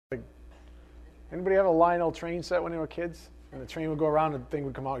Anybody have a Lionel train set when they were kids? And the train would go around and the thing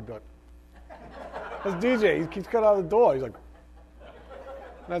would come out and go. That's DJ. He keeps cut out of the door. He's like,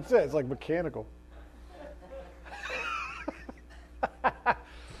 that's it. It's like mechanical.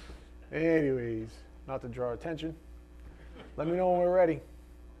 Anyways, not to draw attention. Let me know when we're ready.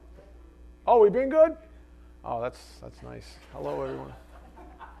 Oh, we've been good? Oh, that's nice. Hello, everyone.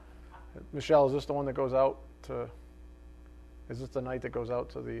 Michelle, is this the one that goes out to... Is this the night that goes out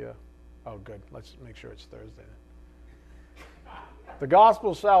to the... Oh, good. Let's make sure it's Thursday. The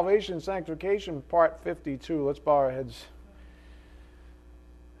Gospel, Salvation, Sanctification, Part 52. Let's bow our heads.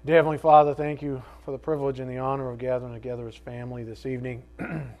 Dear Heavenly Father, thank you for the privilege and the honor of gathering together as family this evening.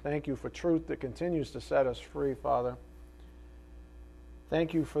 Thank you for truth that continues to set us free, Father.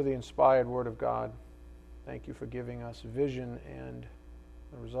 Thank you for the inspired Word of God. Thank you for giving us vision and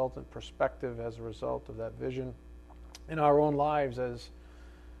the resultant perspective as a result of that vision in our own lives as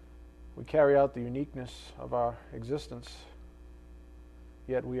we carry out the uniqueness of our existence,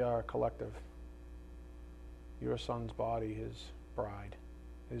 yet we are a collective. Your Son's body, His bride,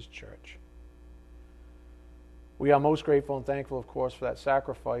 His church. We are most grateful and thankful, of course, for that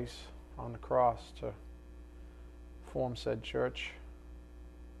sacrifice on the cross to form said church.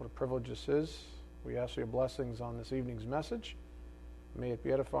 What a privilege this is. We ask for your blessings on this evening's message. May it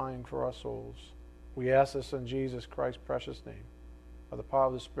be edifying for our souls. We ask this in Jesus Christ's precious name. By the power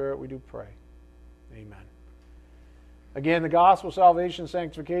of the Spirit we do pray. Amen. Again, the Gospel, Salvation,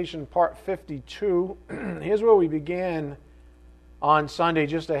 Sanctification, Part 52. Here's where we began on Sunday.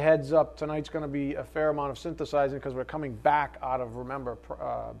 Just a heads up, tonight's going to be a fair amount of synthesizing because we're coming back out of, remember,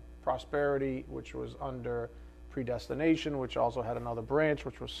 prosperity, which was under predestination, which also had another branch,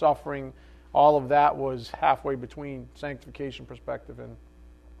 which was suffering. All of that was halfway between salvation perspective and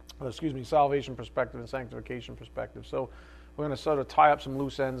sanctification perspective. So we're going to sort of tie up some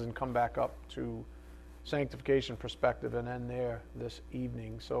loose ends and come back up to sanctification perspective and end there this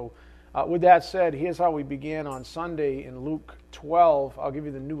evening. So with that said, here's how we began on Sunday in Luke 12. I'll give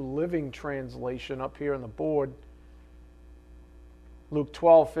you the New Living Translation up here on the board. Luke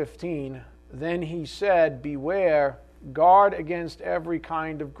 12:15. Then he said, "Beware, guard against every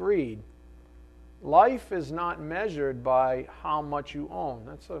kind of greed. Life is not measured by how much you own."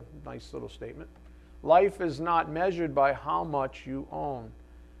 That's a nice little statement. Life is not measured by how much you own.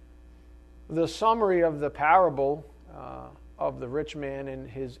 The summary of the parable of the rich man and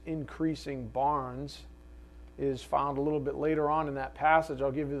his increasing barns is found a little bit later on in that passage.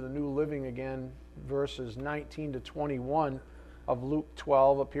 I'll give you the New Living again, verses 19 to 21 of Luke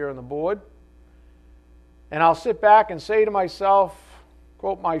 12 up here on the board. "And I'll sit back and say to myself,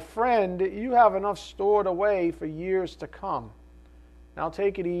 quote, 'My friend, you have enough stored away for years to come. Now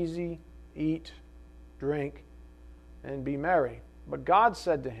take it easy, eat, drink, and be merry.' But God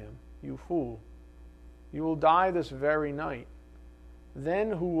said to him, 'You fool, you will die this very night.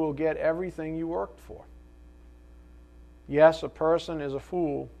 Then who will get everything you worked for?' Yes, a person is a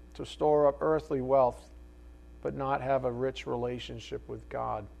fool to store up earthly wealth, but not have a rich relationship with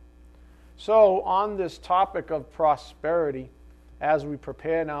God." So, on this topic of prosperity, as we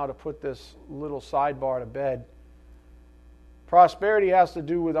prepare now to put this little sidebar to bed, prosperity has to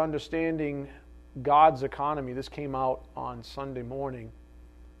do with understanding God's economy. This came out on Sunday morning.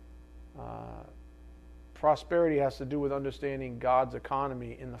 Prosperity has to do with understanding God's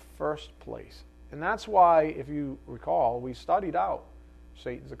economy in the first place. And that's why, if you recall, we studied out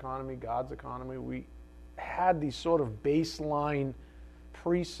Satan's economy, God's economy. We had these sort of baseline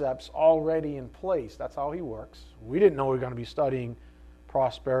precepts already in place. That's how he works. We didn't know we were going to be studying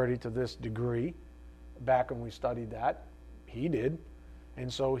prosperity to this degree back when we studied that. He did.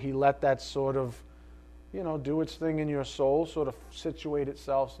 And so he let that sort of, do its thing in your soul, sort of situate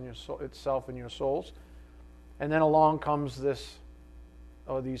itself in your souls. And then along comes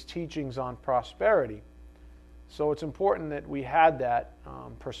these teachings on prosperity. So it's important that we had that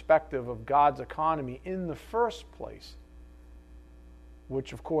perspective of God's economy in the first place,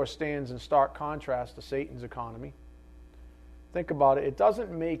 which of course stands in stark contrast to Satan's economy. Think about it. It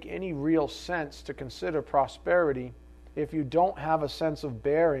doesn't make any real sense to consider prosperity if you don't have a sense of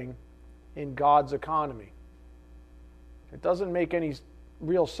bearing in God's economy. It doesn't make any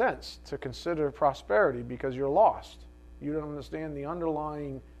real sense to consider prosperity because you're lost. You don't understand the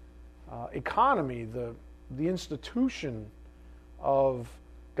underlying economy, the institution of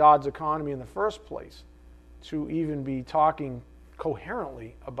God's economy in the first place, to even be talking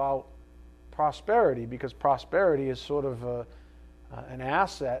coherently about prosperity, because prosperity is sort of an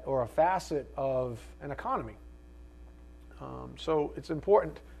asset or a facet of an economy. So it's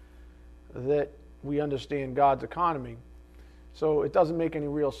important that we understand God's economy. So it doesn't make any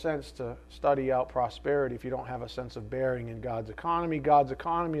real sense to study out prosperity if you don't have a sense of bearing in God's economy. God's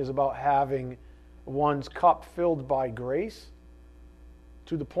economy is about having one's cup filled by grace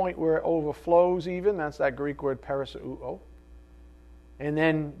to the point where it overflows even. That's that Greek word perisouo. And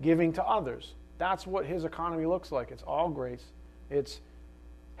then giving to others. That's what his economy looks like. It's all grace. It's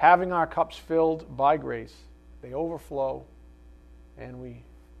having our cups filled by grace. They overflow, and we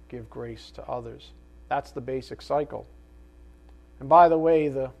give grace to others. That's the basic cycle. And by the way,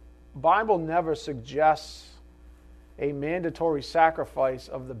 the Bible never suggests a mandatory sacrifice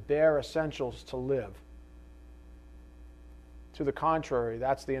of the bare essentials to live. To the contrary,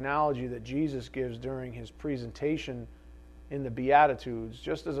 that's the analogy that Jesus gives during his presentation in the Beatitudes.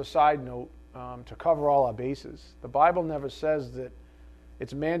 Just as a side note, to cover all our bases, the Bible never says that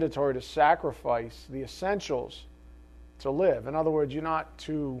it's mandatory to sacrifice the essentials to live. In other words, you're not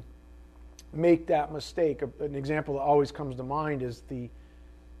to make that mistake. An example that always comes to mind is the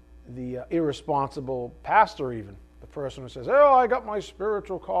irresponsible pastor even. The person who says, oh, I got my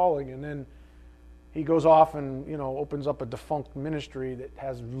spiritual calling, and then he goes off and opens up a defunct ministry that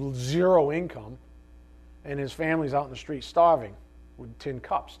has zero income, and his family's out in the street starving with tin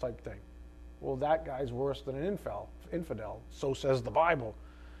cups type thing. Well, that guy's worse than an infidel. So says the Bible.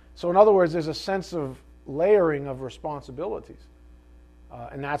 So in other words, there's a sense of layering of responsibilities.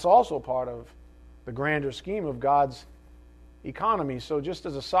 And that's also part of the grander scheme of God's economy. So just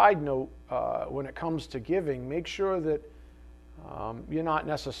as a side note, when it comes to giving, make sure that you're not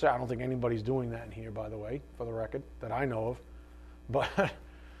necessarily, I don't think anybody's doing that in here, by the way, for the record, that I know of. But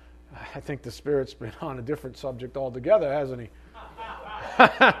I think the Spirit's been on a different subject altogether, hasn't he?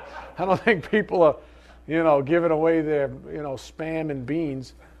 I don't think people are, giving away their, Spam and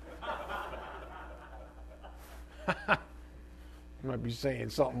beans. You might be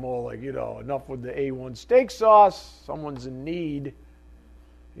saying something more like, enough with the A1 steak sauce. Someone's in need.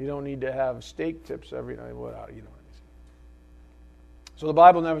 You don't need to have steak tips every night. What I mean. So the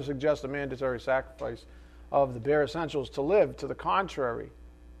Bible never suggests a mandatory sacrifice of the bare essentials to live. To the contrary.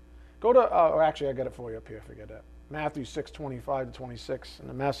 Go to, actually I got it for you up here, forget that. Matthew 6:25-26 in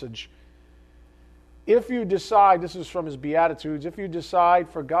the Message. If you decide, this is from his Beatitudes, if you decide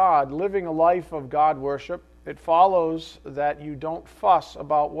for God, living a life of God worship, it follows that you don't fuss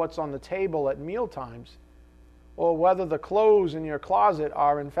about what's on the table at meal times or whether the clothes in your closet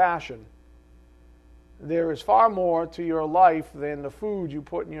are in fashion. There is far more to your life than the food you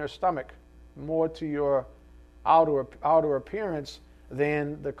put in your stomach, more to your outer appearance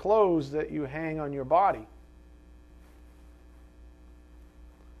than the clothes that you hang on your body.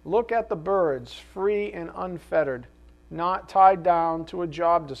 Look at the birds, free and unfettered, not tied down to a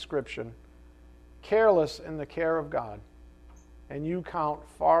job description, careless in the care of God, and you count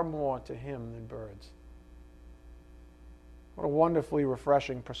far more to Him than birds. What a wonderfully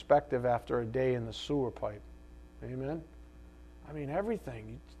refreshing perspective after a day in the sewer pipe. Amen? I mean,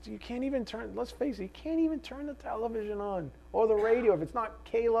 everything. You can't even turn, let's face it, you can't even turn the television on or the radio if it's not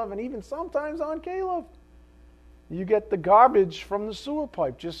K-Love, and even sometimes on K-Love. You get the garbage from the sewer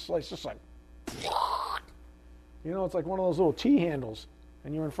pipe, just like, it's like one of those little T-handles,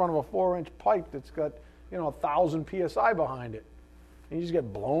 and you're in front of a 4-inch pipe that's got, 1,000 PSI behind it. And you just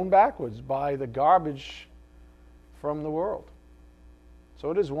get blown backwards by the garbage from the world. So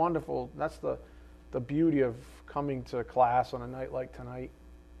it is wonderful. That's the beauty of coming to class on a night like tonight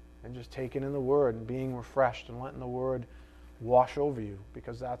and just taking in the Word and being refreshed and letting the Word wash over you,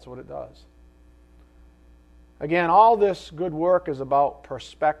 because that's what it does. Again, all this good work is about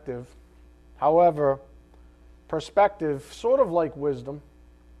perspective. However, perspective, sort of like wisdom,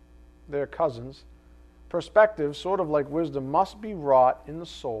 they're cousins. Perspective, sort of like wisdom, must be wrought in the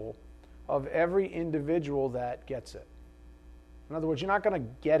soul of every individual that gets it. In other words, you're not going to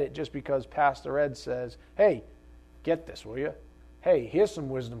get it just because Pastor Ed says, hey, get this, will you? Hey, here's some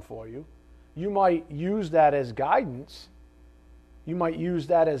wisdom for you. You might use that as guidance. You might use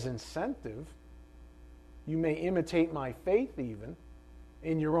that as incentive. You may imitate my faith even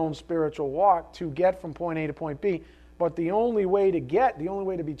in your own spiritual walk to get from point A to point B. But the only way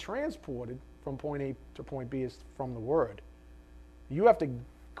to be transported from point A to point B is from the Word. You have to,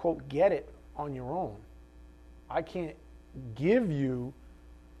 quote, get it on your own. I can't give you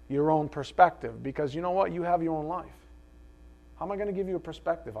your own perspective, because you know what? You have your own life. How am I going to give you a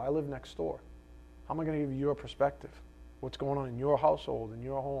perspective? I live next door. How am I going to give you your perspective? What's going on in your household, in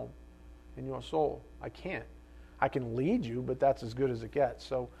your home, in your soul? I can't. I can lead you, but that's as good as it gets.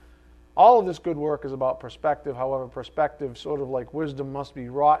 So all of this good work is about perspective. However, perspective, sort of like wisdom, must be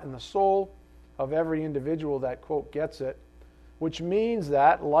wrought in the soul of every individual that, quote, gets it, which means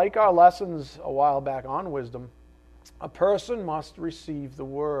that, like our lessons a while back on wisdom, A person must receive the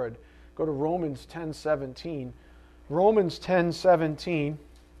word. Go to Romans 10:17. Romans 10:17.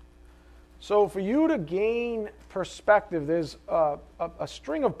 So for you to gain perspective, there's a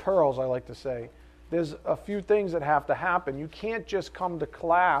string of pearls, I like to say. There's a few things that have to happen. You can't just come to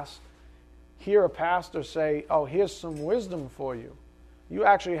class, hear a pastor say, oh, here's some wisdom for you. You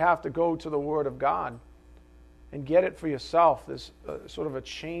actually have to go to the Word of God and get it for yourself. There's sort of a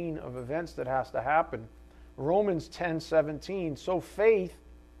chain of events that has to happen. Romans 10:17. So faith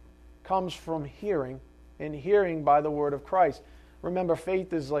comes from hearing, and hearing by the word of Christ. Remember,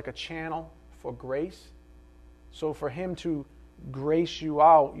 faith is like a channel for grace. So for Him to grace you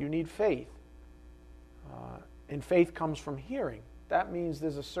out, you need faith. And faith comes from hearing. That means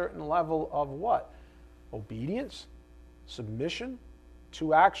there's a certain level of what? Obedience, submission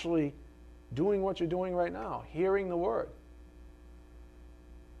to actually doing what you're doing right now, hearing the word.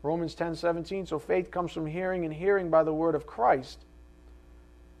 Romans 10:17, so faith comes from hearing, and hearing by the word of Christ.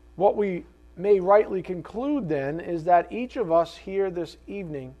 What we may rightly conclude then is that each of us here this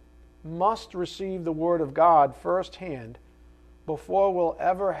evening must receive the word of God firsthand before we'll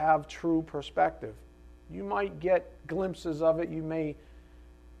ever have true perspective. You might get glimpses of it. You may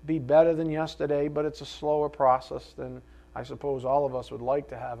be better than yesterday, but it's a slower process than I suppose all of us would like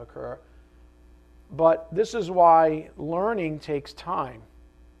to have occur. But this is why learning takes time.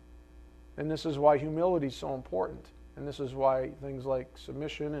 And this is why humility is so important. And this is why things like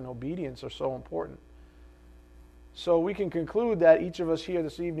submission and obedience are so important. So we can conclude that each of us here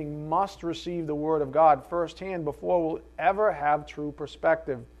this evening must receive the Word of God firsthand before we'll ever have true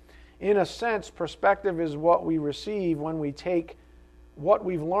perspective. In a sense, perspective is what we receive when we take what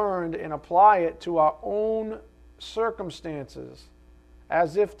we've learned and apply it to our own circumstances,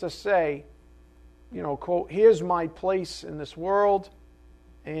 as if to say, quote, here's my place in this world,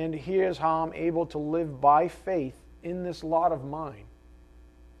 and here's how I'm able to live by faith in this lot of mine.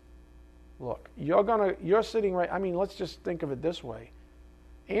 Look, you're sitting right, let's just think of it this way.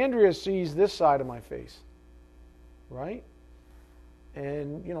 Andrea sees this side of my face, right?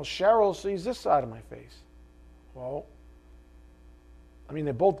 And, Cheryl sees this side of my face. Well,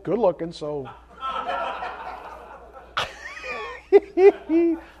 they're both good looking, so...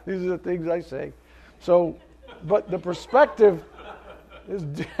 These are the things I say. So, but the perspective is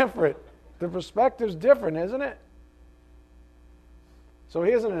different. The perspective's different, isn't it? So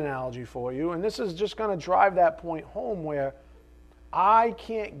here's an analogy for you, and this is just going to drive that point home where I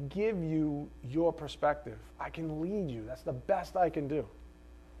can't give you your perspective. I can lead you. That's the best I can do.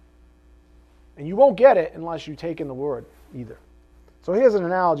 And you won't get it unless you take in the Word either. So here's an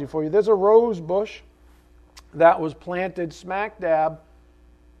analogy for you. There's a rose bush that was planted smack dab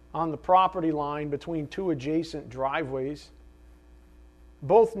on the property line between two adjacent driveways.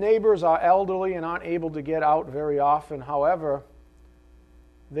 Both neighbors are elderly and aren't able to get out very often. However,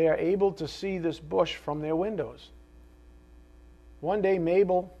 they are able to see this bush from their windows. One day,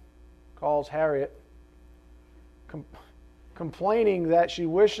 Mabel calls Harriet, complaining that she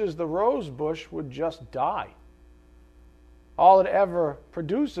wishes the rose bush would just die. All it ever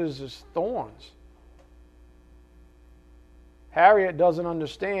produces is thorns. Harriet doesn't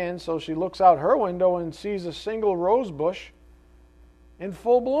understand, so she looks out her window and sees a single rose bush in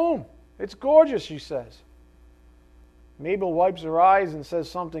full bloom. It's gorgeous, she says. Mabel wipes her eyes and says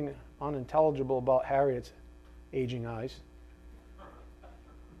something unintelligible about Harriet's aging eyes.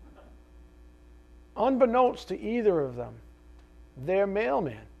 Unbeknownst to either of them, their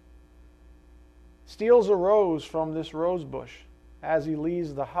mailman steals a rose from this rose bush as he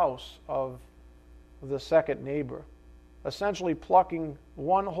leaves the house of the second neighbor, essentially plucking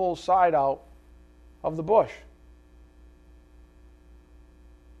one whole side out of the bush.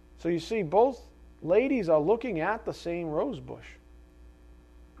 So you see, both ladies are looking at the same rose bush,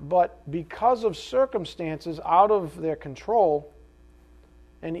 but because of circumstances out of their control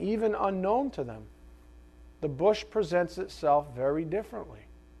and even unknown to them, the bush presents itself very differently.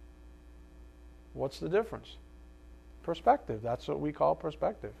 What's the difference? Perspective. That's what we call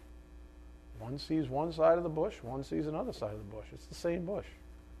perspective. One sees one side of the bush, one sees another side of the bush. It's the same bush.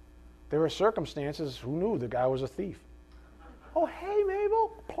 There are circumstances, who knew the guy was a thief? Oh, hey,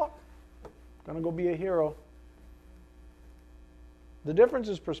 Mabel, pluck. Gonna go be a hero. The difference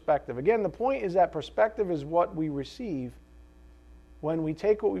is perspective. Again, the point is that perspective is what we receive when we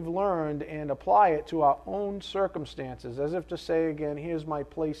take what we've learned and apply it to our own circumstances, as if to say again, here's my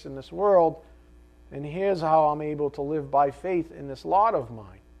place in this world, and here's how I'm able to live by faith in this lot of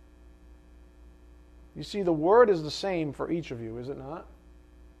mine. You see, the word is the same for each of you, is it not?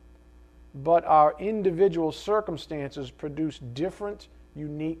 But our individual circumstances produce different,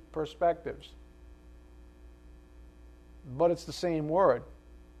 unique perspectives. but it's the same word.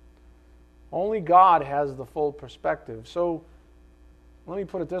 Only God has the full perspective. So let me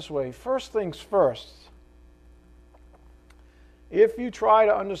put it this way. First things first. If you try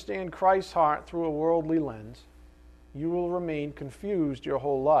to understand Christ's heart through a worldly lens, you will remain confused your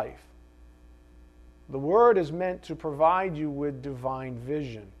whole life. The Word is meant to provide you with divine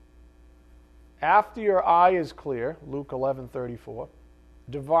vision. After your eye is clear, Luke 11:34,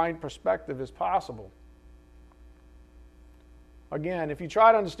 divine perspective is possible. Again, if you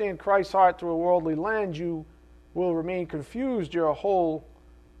try to understand Christ's heart through a worldly lens, you will remain confused your whole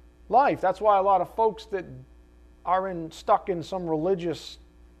life. That's why a lot of folks that are stuck in some religious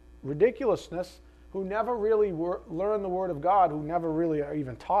ridiculousness, who never really learn the Word of God, who never really are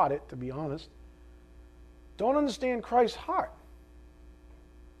even taught it, to be honest, don't understand Christ's heart.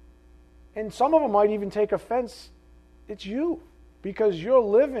 And some of them might even take offense. It's you, because you're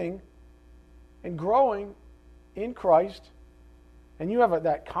living and growing in Christ, and you have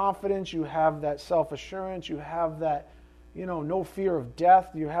that confidence, you have that self-assurance, you have that, no fear of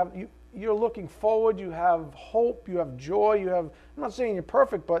death. You're looking forward, you have hope, you have joy, I'm not saying you're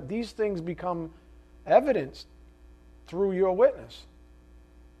perfect, but these things become evidenced through your witness.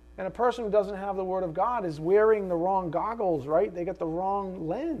 And a person who doesn't have the Word of God is wearing the wrong goggles, right? They get the wrong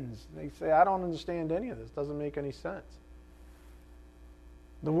lens. They say, I don't understand any of this. It doesn't make any sense.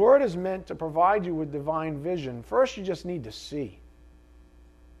 The Word is meant to provide you with divine vision. First, you just need to see.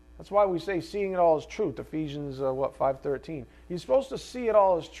 That's why we say seeing it all as truth. Ephesians 5:13. You're supposed to see it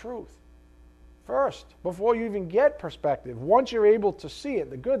all as truth first, before you even get perspective. Once you're able to see it,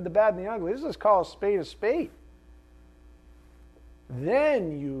 the good, the bad, and the ugly, this is called a spade.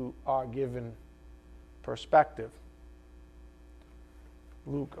 Then you are given perspective.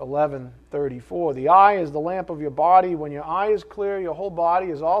 Luke 11:34. The eye is the lamp of your body. When your eye is clear, your whole body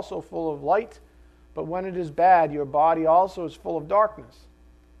is also full of light. But when it is bad, your body also is full of darkness.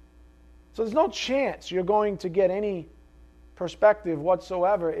 So there's no chance you're going to get any perspective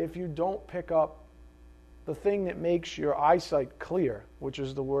whatsoever if you don't pick up the thing that makes your eyesight clear, which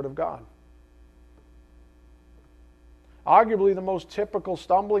is the Word of God. Arguably the most typical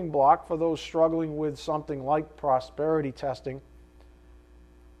stumbling block for those struggling with something like prosperity testing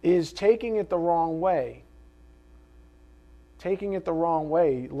is taking it the wrong way. Taking it the wrong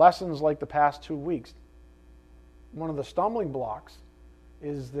way. Lessons like the past 2 weeks. One of the stumbling blocks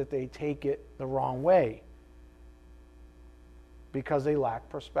is that they take it the wrong way because they lack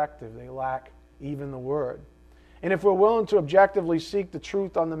perspective. They lack even the Word. And if we're willing to objectively seek the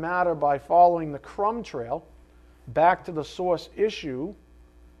truth on the matter by following the crumb trail back to the source issue,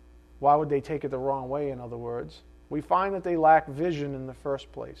 why would they take it the wrong way, in other words? We find that they lack vision in the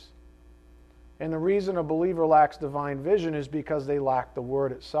first place. And the reason a believer lacks divine vision is because they lack the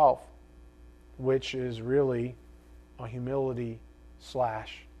Word itself, which is really a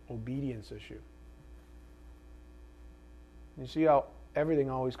humility/obedience issue. You see how everything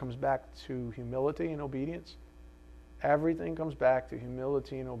always comes back to humility and obedience? Everything comes back to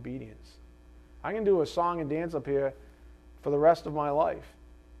humility and obedience. I can do a song and dance up here for the rest of my life,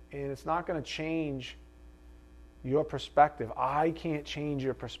 and it's not going to change your perspective. I can't change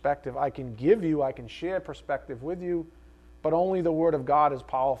your perspective. I can share perspective with you, but only the Word of God is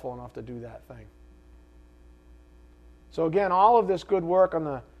powerful enough to do that thing. So again, all of this good work on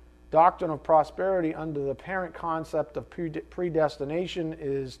the doctrine of prosperity under the parent concept of predestination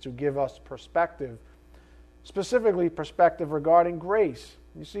is to give us perspective, specifically perspective regarding grace.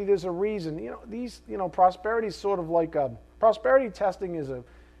 You see, there's a reason. Prosperity is sort of like prosperity testing is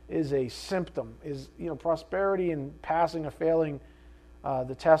a symptom. Prosperity and passing or failing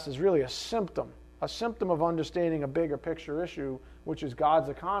the test is really a symptom of understanding a bigger picture issue, which is God's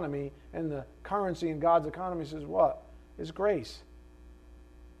economy, and the currency in God's economy is what? Is grace.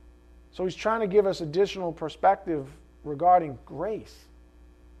 So he's trying to give us additional perspective regarding grace.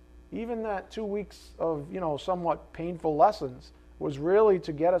 Even that 2 weeks of, somewhat painful lessons was really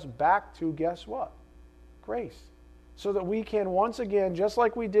to get us back to, guess what? Grace. So that we can once again, just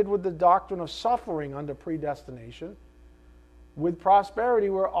like we did with the doctrine of suffering under predestination, with prosperity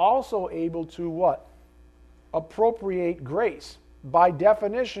we're also able to what? Appropriate grace. By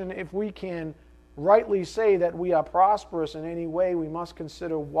definition, if we can rightly say that we are prosperous in any way, we must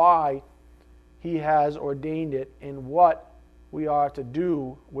consider why He has ordained it and what we are to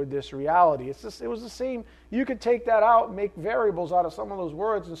do with this reality. It was the same. You could take that out and make variables out of some of those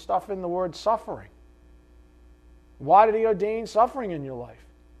words and stuff in the word suffering. Why did He ordain suffering in your life?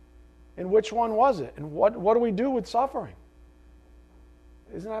 And which one was it? And what do we do with suffering?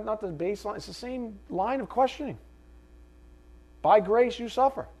 Isn't that not the baseline? It's the same line of questioning. By grace you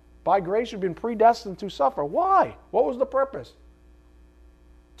suffer. By grace you've been predestined to suffer. Why? What was the purpose?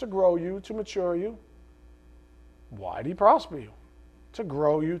 To grow you, to mature you. Why did he prosper you? To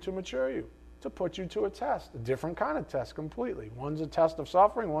grow you, to mature you, to put you to a test, a different kind of test completely. One's a test of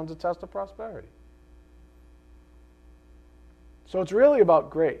suffering, one's a test of prosperity. So it's really about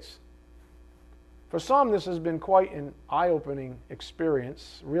grace. For some, this has been quite an eye-opening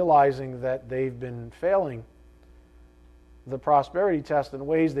experience, realizing that they've been failing the prosperity test in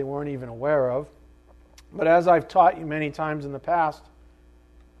ways they weren't even aware of. But as I've taught you many times in the past,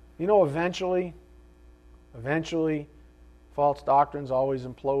 eventually, false doctrines always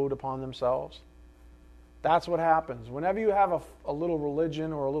implode upon themselves. That's what happens. Whenever you have a little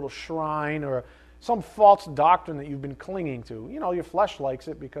religion or a little shrine or some false doctrine that you've been clinging to, your flesh likes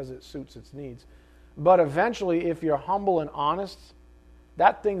it because it suits its needs. But eventually, if you're humble and honest,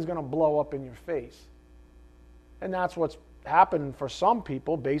 that thing's going to blow up in your face. And that's what's happened for some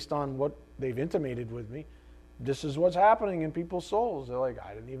people based on what they've intimated with me. This is what's happening in people's souls. They're like,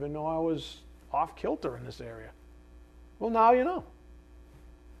 I didn't even know I was off kilter in this area. Well, now you know.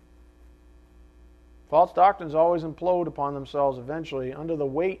 False doctrines always implode upon themselves eventually. Under the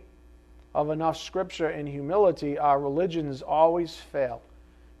weight of enough scripture and humility, our religions always fail,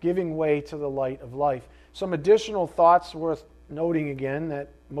 giving way to the light of life. Some additional thoughts worth noting again that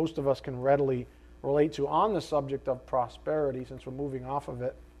most of us can readily relate to on the subject of prosperity, since we're moving off of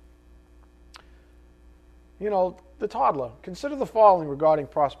it. The toddler. Consider the following regarding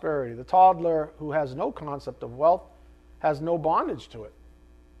prosperity. The toddler who has no concept of wealth has no bondage to it.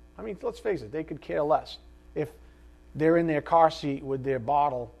 I mean, let's face it, they could care less if they're in their car seat with their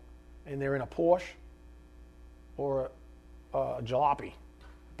bottle and they're in a Porsche or a jalopy.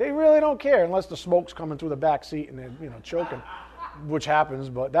 They really don't care unless the smoke's coming through the back seat and they're choking, which happens,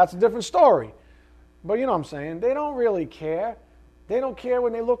 but that's a different story. But you know what I'm saying? They don't really care. They don't care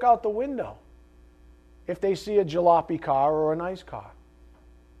when they look out the window if they see a jalopy car or a nice car.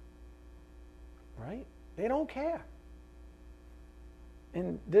 Right? They don't care.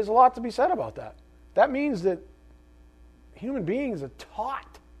 And there's a lot to be said about that. That means that human beings are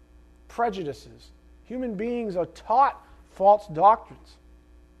taught prejudices. Human beings are taught false doctrines.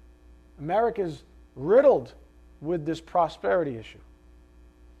 America's riddled with this prosperity issue.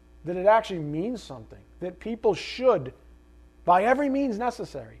 That it actually means something. That people should, by every means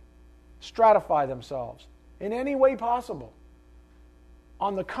necessary, stratify themselves in any way possible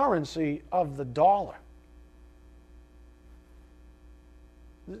on the currency of the dollar.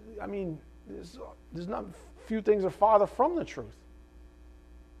 I mean, there's not few things are farther from the truth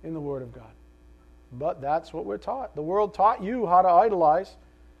in the Word of God. But that's what we're taught. The world taught you how to idolize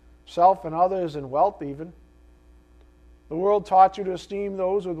self and others and wealth even. The world taught you to esteem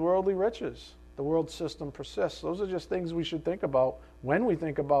those with worldly riches. The world system persists. Those are just things we should think about when we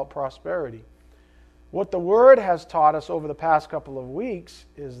think about prosperity. What the Word has taught us over the past couple of weeks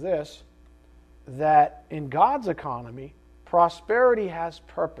is this, that in God's economy, prosperity has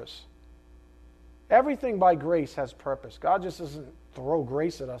purpose. Everything by grace has purpose. God just doesn't throw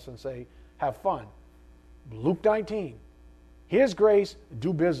grace at us and say, have fun. Luke 19. Here's grace,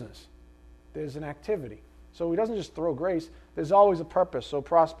 do business. There's an activity. So he doesn't just throw grace. There's always a purpose. So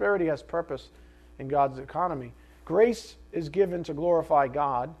prosperity has purpose in God's economy. Grace is given to glorify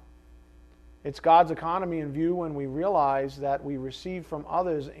God. It's God's economy in view when we realize that we receive from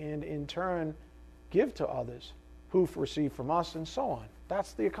others and in turn give to others who've received from us and so on.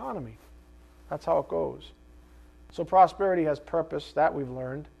 That's the economy. That's how it goes. So prosperity has purpose, that we've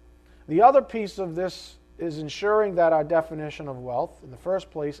learned. The other piece of this is ensuring that our definition of wealth, in the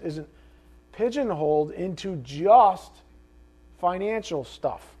first place, isn't pigeonholed into just financial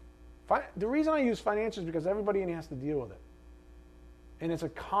stuff. The reason I use financial is because everybody in here has to deal with it. And it's a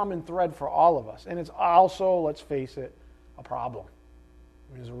common thread for all of us. And it's also, let's face it, a problem.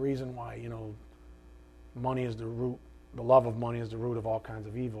 There's a reason why, money is the root, the love of money is the root of all kinds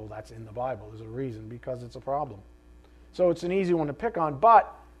of evil. That's in the Bible. There's a reason, because it's a problem. So it's an easy one to pick on,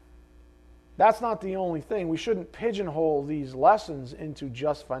 but that's not the only thing. We shouldn't pigeonhole these lessons into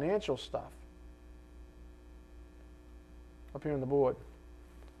just financial stuff. Up here on the board.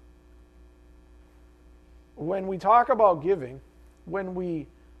 When we talk about giving, when we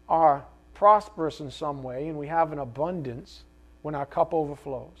are prosperous in some way and we have an abundance, when our cup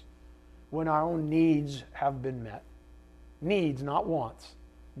overflows, when our own needs have been met, needs, not wants,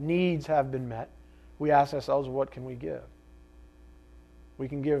 needs have been met, we ask ourselves, what can we give? We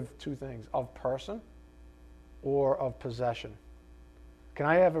can give two things, of person or of possession. Can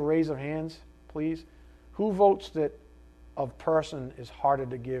I have a raise of hands, please? Who votes that of person is harder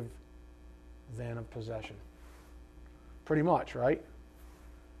to give than of possession? Pretty much, right?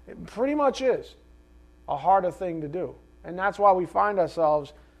 It pretty much is a harder thing to do. And that's why we find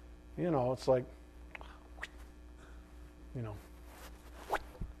ourselves, it's like,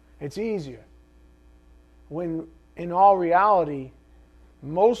 it's easier. When in all reality,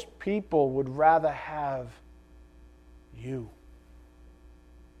 most people would rather have you.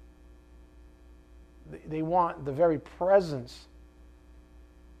 They want the very presence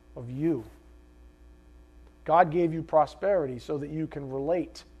of you. God gave you prosperity so that you can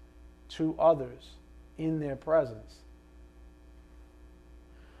relate to others in their presence.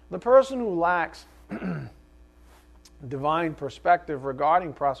 The person who lacks divine perspective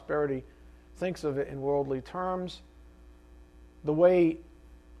regarding prosperity thinks of it in worldly terms. The way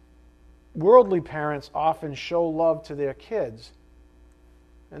worldly parents often show love to their kids,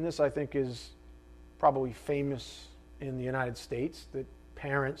 and this I think is probably famous in the United States, that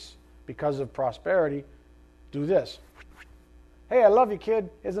parents, because of prosperity, do this. Hey, I love you, kid.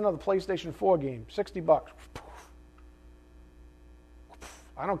 Here's another PlayStation 4 game, $60.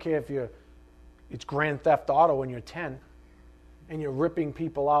 I don't care if it's Grand Theft Auto and you're 10 and you're ripping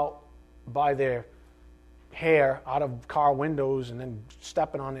people out by their hair out of car windows and then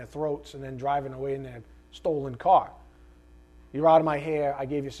stepping on their throats and then driving away in their stolen car. You're out of my hair. I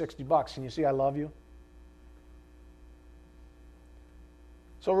gave you $60. And you see I love you?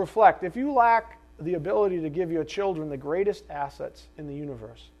 So reflect. If you lack the ability to give your children the greatest assets in the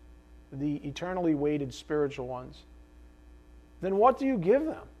universe, the eternally weighted spiritual ones, then what do you give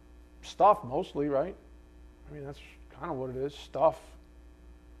them? Stuff mostly, right? I mean, that's kind of what it is, stuff.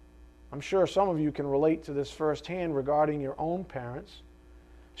 I'm sure some of you can relate to this firsthand regarding your own parents.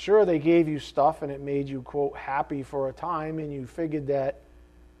 Sure, they gave you stuff and it made you, quote, happy for a time, and you figured that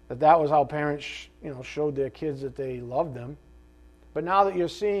was how parents showed their kids that they loved them. But now that you're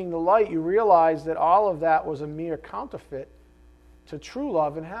seeing the light, you realize that all of that was a mere counterfeit to true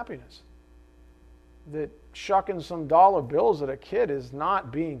love and happiness. That shucking some dollar bills at a kid is not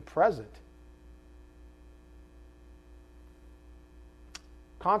being present.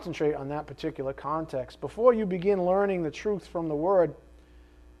 Concentrate on that particular context. Before you begin learning the truth from the Word,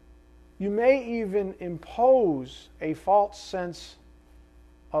 you may even impose a false sense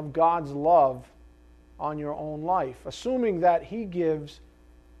of God's love on your own life, assuming that He gives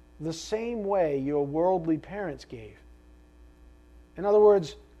the same way your worldly parents gave. In other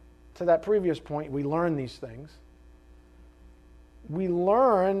words, to that previous point, we learn these things. We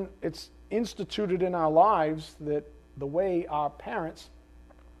learn, it's instituted in our lives, that the way our parents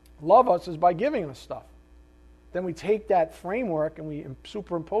love us is by giving us stuff. Then we take that framework and we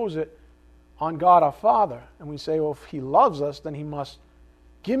superimpose it on God our Father. And we say, well, if He loves us, then He must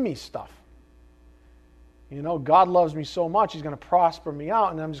give me stuff. God loves me so much, He's going to prosper me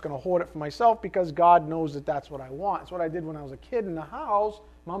out, and I'm just going to hoard it for myself because God knows that that's what I want. It's what I did when I was a kid in the house.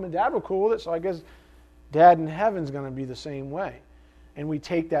 Mom and Dad were cool with it, so I guess Dad in heaven's going to be the same way. And we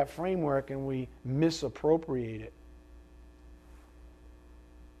take that framework and we misappropriate it.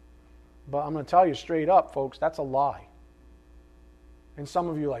 But I'm going to tell you straight up, folks, that's a lie. And some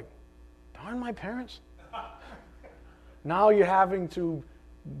of you are like, darn my parents. Now you're having to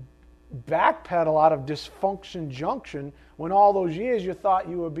backpedal out of dysfunction junction when all those years you thought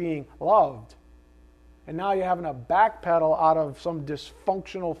you were being loved. And now you're having to backpedal out of some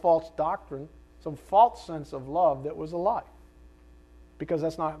dysfunctional false doctrine, some false sense of love that was a lie. Because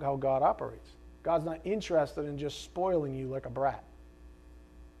that's not how God operates. God's not interested in just spoiling you like a brat.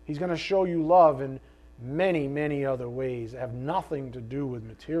 He's going to show you love in many, many other ways that have nothing to do with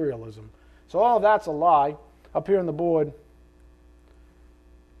materialism. So all of that's a lie. Up here on the board,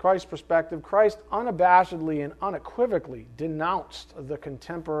 Christ's perspective, Christ unabashedly and unequivocally denounced the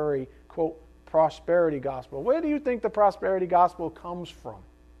contemporary, quote, prosperity gospel. Where do you think the prosperity gospel comes from?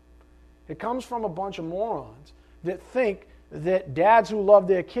 It comes from a bunch of morons that think that dads who love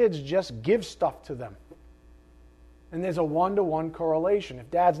their kids just give stuff to them. And there's a one-to-one correlation. If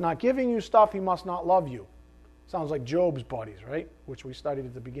dad's not giving you stuff, he must not love you. Sounds like Job's buddies, right? Which we studied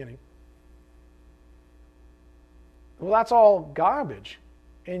at the beginning. Well, that's all garbage.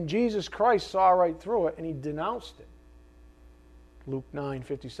 And Jesus Christ saw right through it, and He denounced it. Luke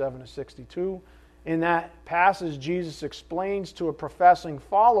 9:57-62. In that passage, Jesus explains to a professing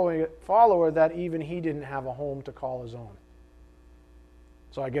follower that even He didn't have a home to call His own.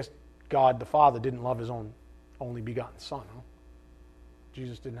 So I guess God the Father didn't love His own only begotten Son. Huh?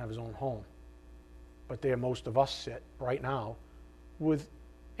 Jesus didn't have His own home. But there most of us sit right now with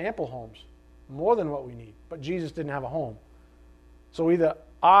ample homes, more than what we need. But Jesus didn't have a home. So either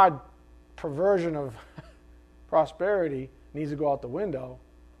our perversion of prosperity needs to go out the window,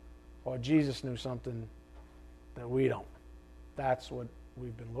 or Jesus knew something that we don't. That's what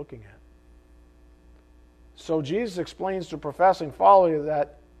we've been looking at. So Jesus explains to professing followers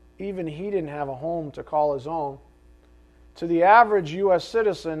that even he didn't have a home to call his own. To the average U.S.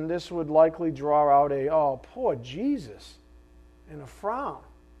 citizen, this would likely draw out a, "Oh, poor Jesus," and a frown.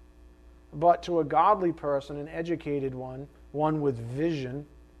 But to a godly person, an educated one with vision,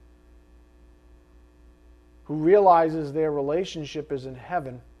 who realizes their relationship is in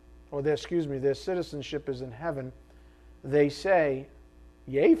heaven, or their citizenship is in heaven, they say,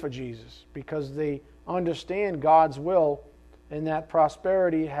 "Yay for Jesus," because they understand God's will and that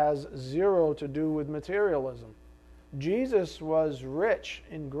prosperity has zero to do with materialism. Jesus was rich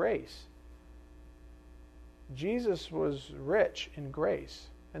in grace. Jesus was rich in grace,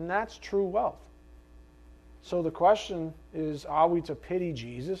 and that's true wealth. So the question is, are we to pity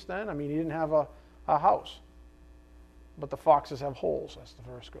Jesus then? I mean, he didn't have a house, but the foxes have holes, as the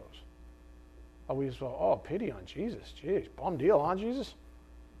verse goes. Are we just, oh, pity on Jesus? Jeez, bum deal, huh, Jesus?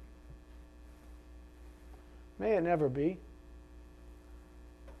 May it never be.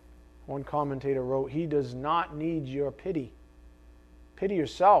 One commentator wrote, "He does not need your pity. Pity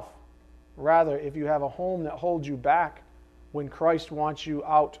yourself. Rather, if you have a home that holds you back when Christ wants you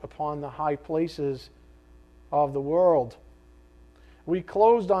out upon the high places of the world." We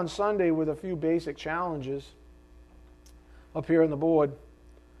closed on Sunday with a few basic challenges up here on the board.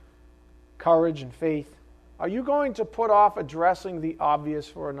 Courage and faith. Are you going to put off addressing the obvious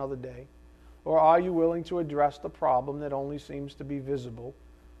for another day? Or are you willing to address the problem that only seems to be visible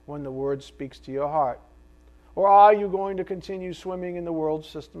when the Word speaks to your heart? Or are you going to continue swimming in the world's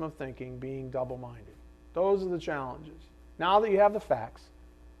system of thinking, being double-minded? Those are the challenges. Now that you have the facts,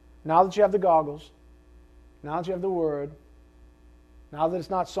 now that you have the goggles, now that you have the Word, now that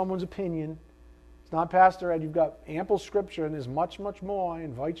it's not someone's opinion, it's not Pastor Ed, you've got ample Scripture, and there's much, much more. I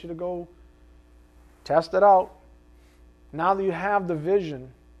invite you to go test it out. Now that you have the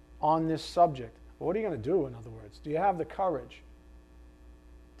vision on this subject, what are you going to do, in other words? Do you have the courage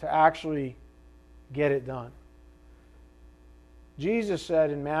to actually get it done? Jesus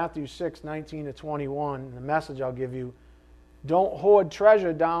said in Matthew 6:19-21, the message I'll give you, "Don't hoard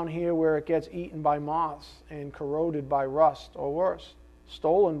treasure down here where it gets eaten by moths and corroded by rust, or worse,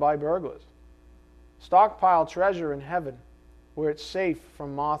 stolen by burglars. Stockpile treasure in heaven where it's safe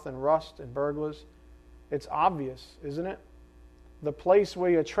from moth and rust and burglars." It's obvious, isn't it? The place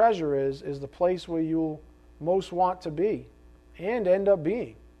where your treasure is the place where you'll most want to be and end up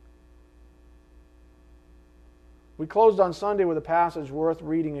being. We closed on Sunday with a passage worth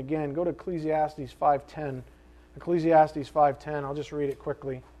reading again. Go to Ecclesiastes 5:10. Ecclesiastes 5:10. I'll just read it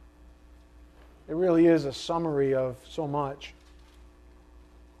quickly. It really is a summary of so much.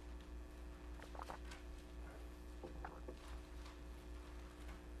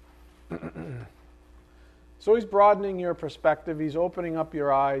 So he's broadening your perspective. He's opening up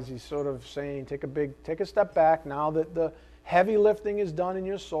your eyes. He's sort of saying, take a step back. Now that the heavy lifting is done in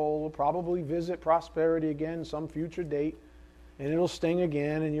your soul, we'll probably visit prosperity again some future date, and it'll sting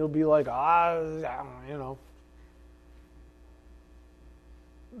again, and you'll be like, you know.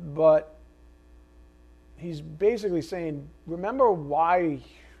 But he's basically saying, remember why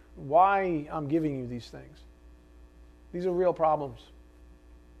I'm giving you these things. These are real problems.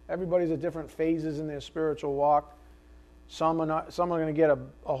 Everybody's at different phases in their spiritual walk. Some are going to get a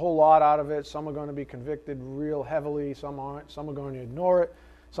whole lot out of it. Some are going to be convicted real heavily. Some aren't. Some are going to ignore it.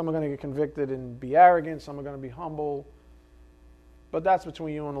 Some are going to get convicted and be arrogant. Some are going to be humble. But that's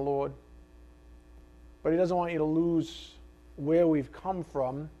between you and the Lord. But he doesn't want you to lose where we've come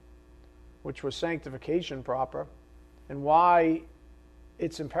from, which was sanctification proper, and why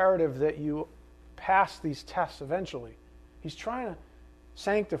it's imperative that you pass these tests eventually. He's trying to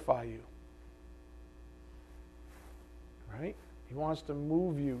sanctify you. Right? He wants to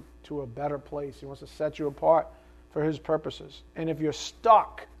move you to a better place. He wants to set you apart for his purposes. And if you're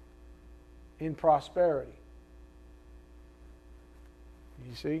stuck in prosperity,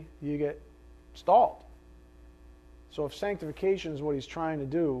 you see, you get stalled. So if sanctification is what he's trying to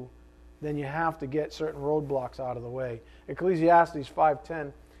do, then you have to get certain roadblocks out of the way. Ecclesiastes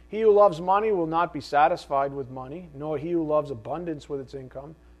 5:10, "He who loves money will not be satisfied with money, nor he who loves abundance with its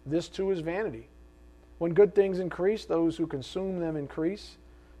income. This too is vanity. When good things increase, those who consume them increase.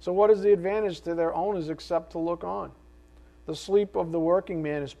 So what is the advantage to their owners except to look on? The sleep of the working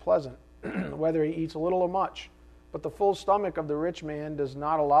man is pleasant, whether he eats little or much, but the full stomach of the rich man does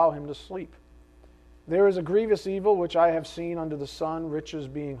not allow him to sleep. There is a grievous evil which I have seen under the sun, riches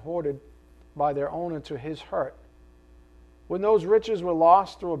being hoarded by their owner to his hurt. When those riches were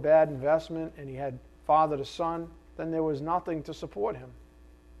lost through a bad investment and he had fathered a son, then there was nothing to support him.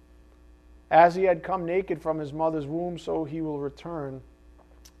 As he had come naked from his mother's womb, so he will return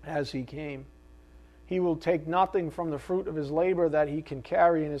as he came. He will take nothing from the fruit of his labor that he can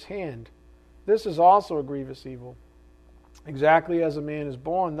carry in his hand. This is also a grievous evil. Exactly as a man is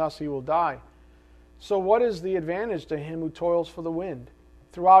born, thus he will die. So what is the advantage to him who toils for the wind?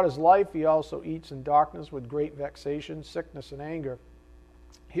 Throughout his life he also eats in darkness with great vexation, sickness, and anger.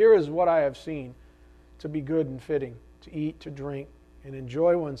 Here is what I have seen to be good and fitting, to eat, to drink, and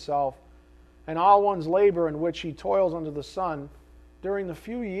enjoy oneself, and all one's labor in which he toils under the sun during the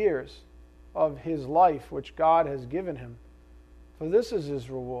few years of his life which God has given him. For this is his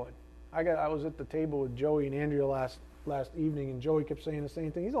reward. I was at the table with Joey and Andrea last evening, and Joey kept saying the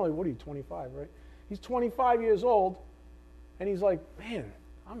same thing. He's only, 25, right? He's 25 years old, and he's like, man,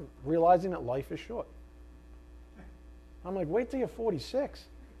 I'm realizing that life is short. I'm like, wait till you're 46.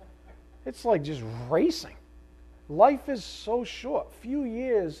 It's like just racing. Life is so short. Few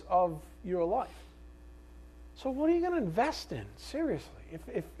years of your life. So what are you going to invest in? Seriously.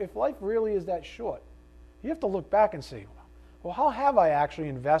 If life really is that short, you have to look back and say, well, how have I actually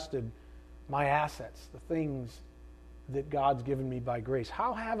invested my assets, the things that God's given me by grace?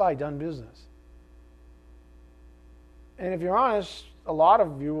 How have I done business? And if you're honest, a lot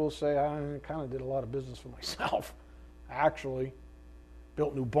of you will say, I kind of did a lot of business for myself, actually.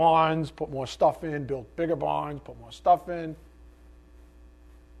 Built new barns, put more stuff in, built bigger barns, put more stuff in.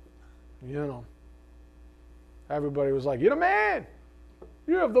 You know. Everybody was like, you're the man.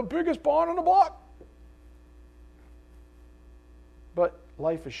 You have the biggest barn on the block. But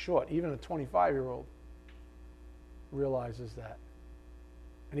life is short. Even a 25-year-old realizes that.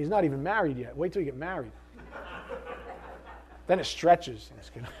 And he's not even married yet. Wait till you get married. Then it stretches. I'm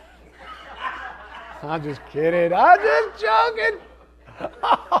just kidding. I'm just kidding. I'm just joking.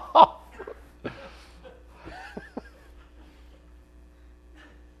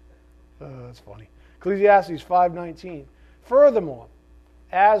 That's funny. Ecclesiastes 5:19. Furthermore,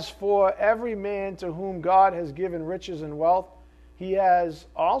 as for every man to whom God has given riches and wealth, he has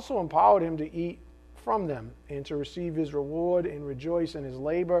also empowered him to eat from them and to receive his reward and rejoice in his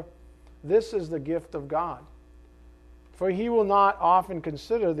labor. This is the gift of God. For he will not often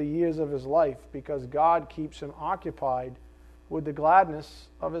consider the years of his life, because God keeps him occupied with the gladness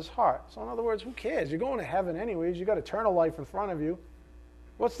of his heart. So in other words, who cares? You're going to heaven anyways. You've got eternal life in front of you.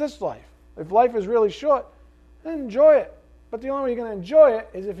 What's this life? If life is really short, then enjoy it. But the only way you're going to enjoy it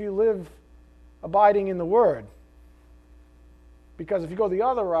is if you live abiding in the Word. Because if you go the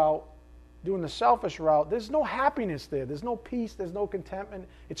other route, doing the selfish route, there's no happiness there. There's no peace. There's no contentment.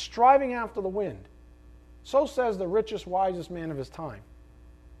 It's striving after the wind. So says the richest, wisest man of his time.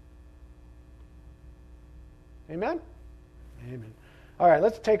 Amen? Amen. All right,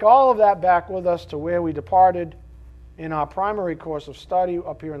 let's take all of that back with us to where we departed in our primary course of study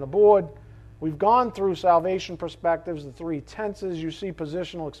up here on the board. We've gone through salvation perspectives, the three tenses. You see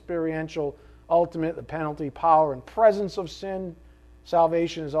positional, experiential, ultimate, the penalty, power, and presence of sin.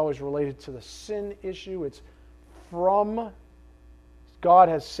 Salvation is always related to the sin issue. It's from, God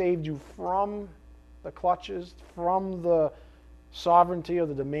has saved you from the clutches, from the sovereignty or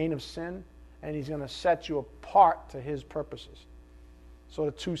the domain of sin, and he's going to set you apart to his purposes. So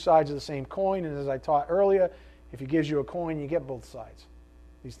the two sides of the same coin, and as I taught earlier, if he gives you a coin, you get both sides.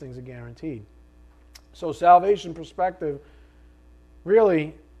 These things are guaranteed. So salvation perspective,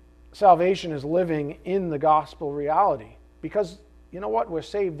 really, salvation is living in the gospel reality. Because, you know what? We're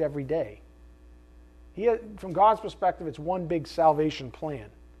saved every day. From God's perspective, it's one big salvation plan.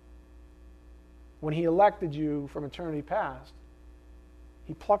 When he elected you from eternity past,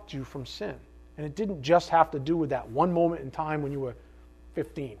 he plucked you from sin. And it didn't just have to do with that one moment in time when you were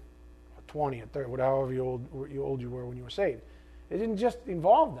 15, or 20, or 30, whatever old you were when you were saved. It didn't just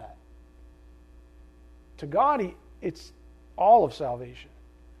involve that. To God, it's all of salvation.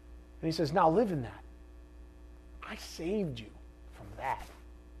 And he says, now live in that. I saved you from that.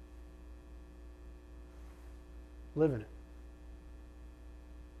 Live in it.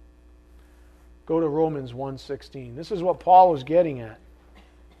 Go to Romans 1:16. This is what Paul was getting at.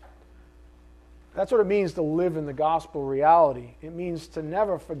 That's what it means to live in the gospel reality. It means to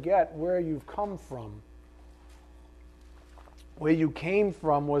never forget where you've come from. Where you came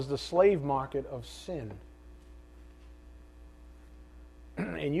from was the slave market of sin.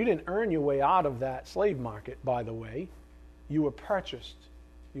 And you didn't earn your way out of that slave market, by the way. You were purchased.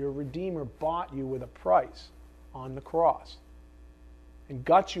 Your Redeemer bought you with a price on the cross and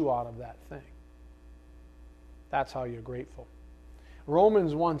got you out of that thing. That's how you're grateful.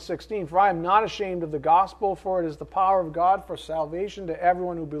 Romans 1:16, for I am not ashamed of the gospel, for it is the power of God for salvation to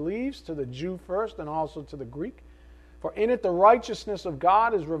everyone who believes, to the Jew first and also to the Greek. For in it the righteousness of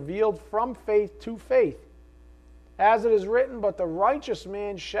God is revealed from faith to faith. As it is written, but the righteous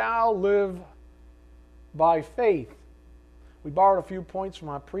man shall live by faith. We borrowed a few points from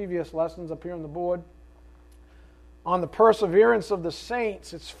our previous lessons up here on the board. On the perseverance of the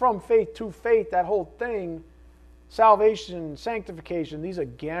saints, it's from faith to faith, that whole thing. Salvation, sanctification, these are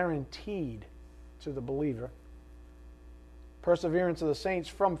guaranteed to the believer. Perseverance of the saints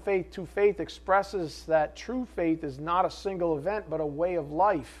from faith to faith expresses that true faith is not a single event, but a way of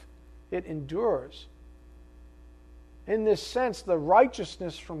life. It endures. In this sense, the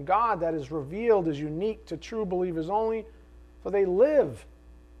righteousness from God that is revealed is unique to true believers only, for they live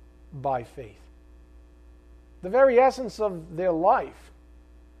by faith. The very essence of their life,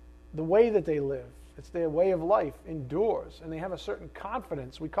 the way that they live, it's their way of life, endures, and they have a certain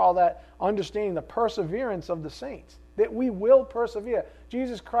confidence. We call that understanding the perseverance of the saints, that we will persevere.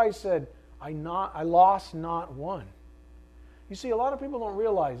 Jesus Christ said, I lost not one. You see, a lot of people don't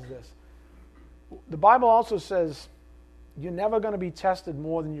realize this. The Bible also says, you're never going to be tested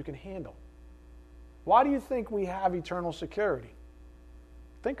more than you can handle. Why do you think we have eternal security?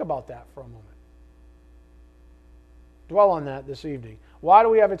 Think about that for a moment. Dwell on that this evening. Why do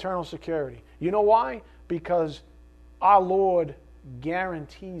we have eternal security? You know why? Because our Lord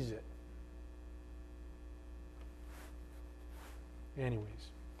guarantees it. Anyways,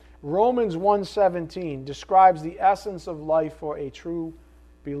 Romans 1:17 describes the essence of life for a true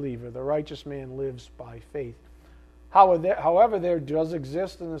believer. The righteous man lives by faith. However, there does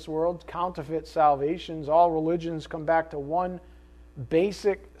exist in this world counterfeit salvations. All religions come back to one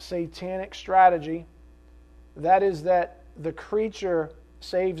basic satanic strategy. That is that the creature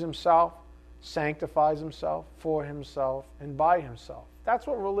saves himself, sanctifies himself, for himself, and by himself. That's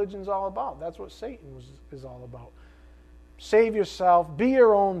what religion's all about. That's what Satan is all about. Save yourself, be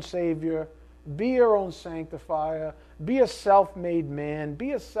your own savior, be your own sanctifier, be a self-made man,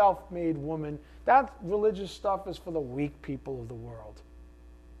 be a self-made woman. That religious stuff is for the weak people of the world.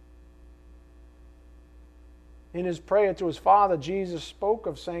 In his prayer to his Father, Jesus spoke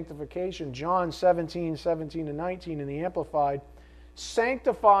of sanctification. John 17:17-19 in the Amplified.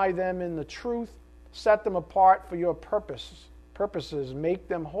 Sanctify them in the truth, set them apart for your purposes, make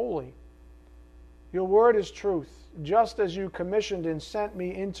them holy. Your word is truth. Just as you commissioned and sent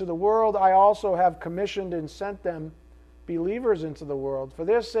me into the world, I also have commissioned and sent them, believers, into the world. For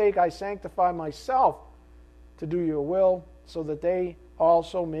their sake I sanctify myself to do your will, so that they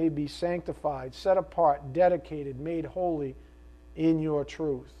also may be sanctified, set apart, dedicated, made holy in your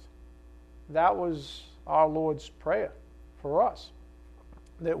truth. That was our Lord's prayer for us,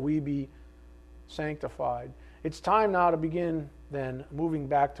 that we be sanctified. It's time now to begin then moving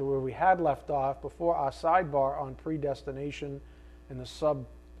back to where we had left off before our sidebar on predestination and the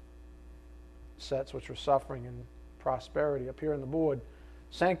subsets which were suffering and prosperity up here on the board.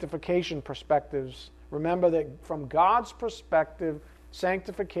 Sanctification perspectives. Remember that from God's perspective,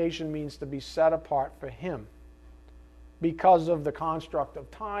 sanctification means to be set apart for Him. Because of the construct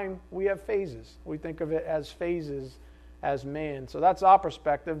of time, we have phases. We think of it as phases as man. So that's our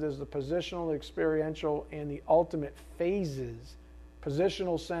perspective. There's the positional, the experiential, and the ultimate phases.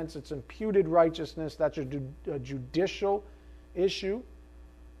 Positional sense, it's imputed righteousness. That's a judicial issue.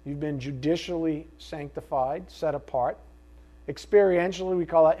 You've been judicially sanctified, set apart. Experientially, we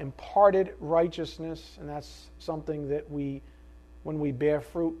call that imparted righteousness, and that's something that when we bear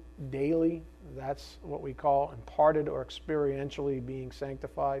fruit daily, that's what we call imparted or experientially being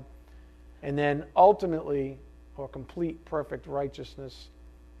sanctified. And then ultimately, or complete perfect righteousness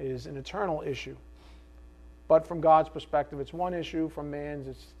is an eternal issue. But from God's perspective, it's one issue. From man's,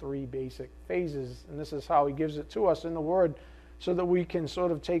 it's three basic phases. And this is how He gives it to us in the Word so that we can sort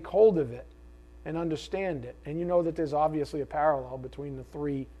of take hold of it and understand it. And you know that there's obviously a parallel between the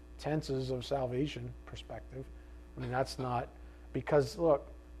three tenses of salvation perspective. I mean, that's not... Because, look,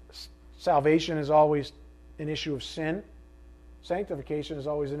 salvation is always an issue of sin. Sanctification is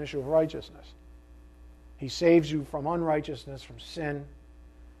always an issue of righteousness. He saves you from unrighteousness, from sin,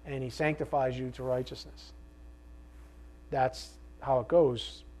 and He sanctifies you to righteousness. That's how it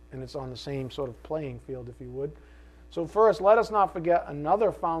goes, and it's on the same sort of playing field, if you would. So first, let us not forget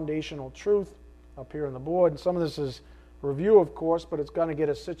another foundational truth up here on the board. And some of this is review, of course, but it's going to get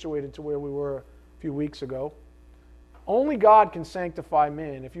us situated to where we were a few weeks ago. Only God can sanctify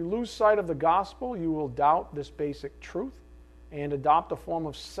man. If you lose sight of the gospel, you will doubt this basic truth and adopt a form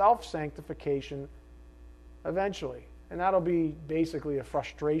of self-sanctification eventually. And that'll be basically a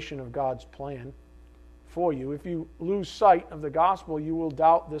frustration of God's plan for you. If you lose sight of the gospel, you will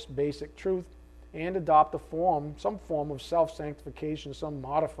doubt this basic truth and adopt some form of self-sanctification, some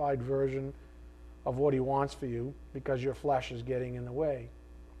modified version of what He wants for you because your flesh is getting in the way.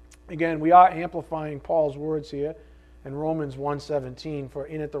 Again, we are amplifying Paul's words here. in Romans 1:17, for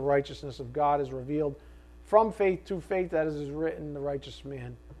in it the righteousness of God is revealed from faith to faith, that is written, the righteous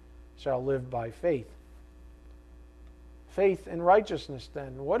man shall live by faith. Faith and righteousness,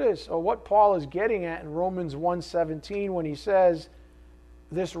 then. What Paul is getting at in Romans 1:17 when he says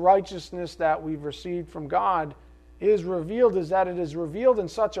this righteousness that we've received from God is revealed, is that it is revealed in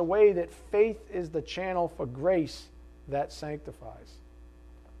such a way that faith is the channel for grace that sanctifies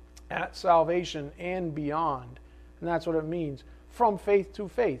at salvation and beyond. And that's what it means, from faith to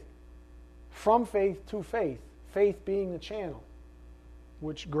faith. From faith to faith. Faith being the channel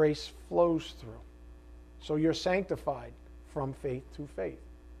which grace flows through. So you're sanctified from faith to faith.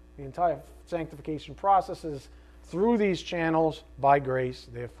 The entire sanctification process is through these channels by grace,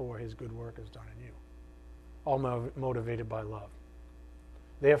 therefore his good work is done in you. All motivated by love.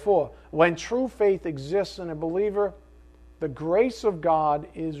 Therefore, when true faith exists in a believer, the grace of God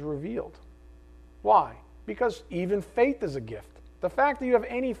is revealed. Why? Because even faith is a gift. The fact that you have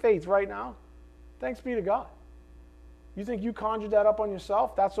any faith right now, thanks be to God. You think you conjured that up on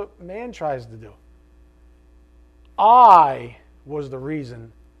yourself? That's what man tries to do. I was the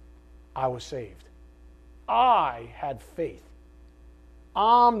reason I was saved. I had faith.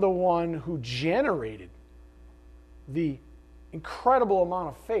 I'm the one who generated the incredible amount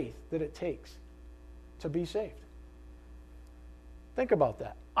of faith that it takes to be saved. Think about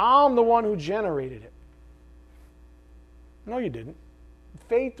that. I'm the one who generated it. No, you didn't.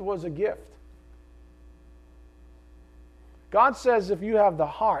 Faith was a gift. God says if you have the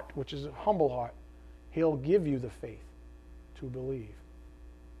heart, which is a humble heart, he'll give you the faith to believe.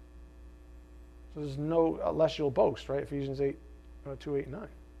 So there's no, unless you'll boast, right? Ephesians 2, 8, 9.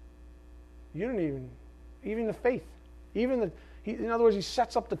 You don't even the faith. In other words, he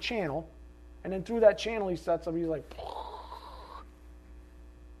sets up the channel, and then through that channel he's like,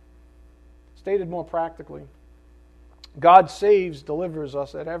 stated more practically, God saves, delivers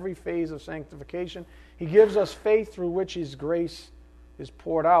us at every phase of sanctification. He gives us faith through which his grace is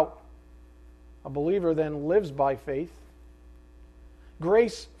poured out. A believer then lives by faith.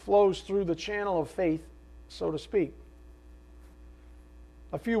 Grace flows through the channel of faith, so to speak.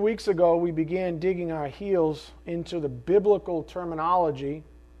 A few weeks ago, we began digging our heels into the biblical terminology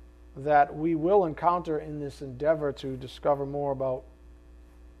that we will encounter in this endeavor to discover more about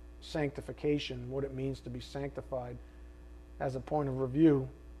sanctification, what it means to be sanctified. As a point of review,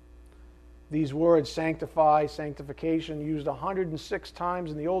 these words, sanctify, sanctification, used 106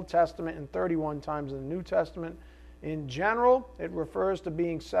 times in the Old Testament and 31 times in the New Testament. In general, it refers to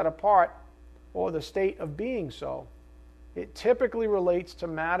being set apart or the state of being so. It typically relates to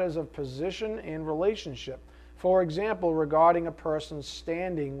matters of position and relationship. For example, regarding a person's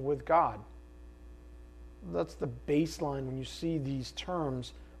standing with God. That's the baseline when you see these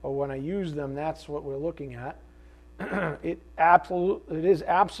terms, or when I use them, that's what we're looking at. It is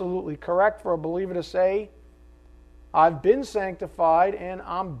absolutely correct for a believer to say, I've been sanctified and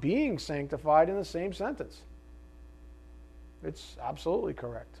I'm being sanctified in the same sentence. It's absolutely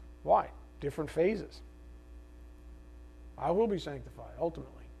correct. Why? Different phases. I will be sanctified,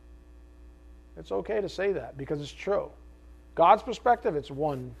 ultimately. It's okay to say that because it's true. God's perspective, it's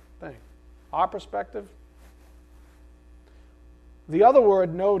one thing. Our perspective, the other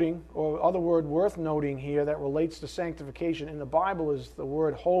word noting, or other word worth noting here that relates to sanctification in the Bible is the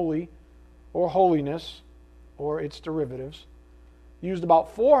word holy or holiness or its derivatives, used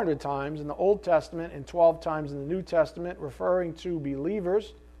about 400 times in the Old Testament and 12 times in the New Testament, referring to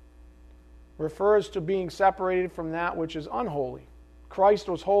believers, refers to being separated from that which is unholy. Christ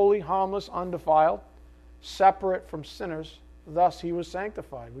was holy, harmless, undefiled, separate from sinners, thus he was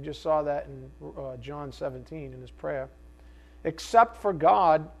sanctified. We just saw that in John 17 in his prayer. Except for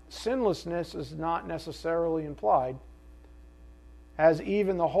God, sinlessness is not necessarily implied, as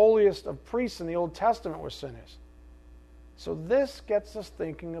even the holiest of priests in the Old Testament were sinners. So this gets us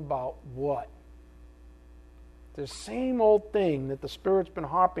thinking about what? The same old thing that the Spirit's been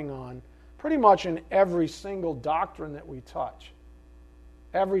harping on pretty much in every single doctrine that we touch.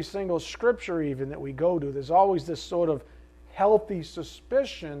 Every single scripture even that we go to, there's always this sort of healthy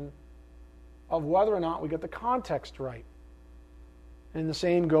suspicion of whether or not we get the context right. And the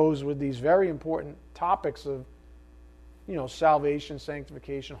same goes with these very important topics of, salvation,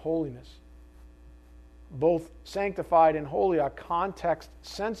 sanctification, holiness. Both sanctified and holy are context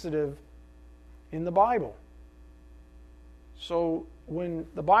sensitive in the Bible. So when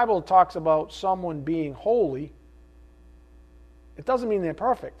the Bible talks about someone being holy, it doesn't mean they're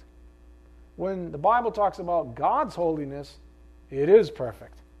perfect. When the Bible talks about God's holiness, it is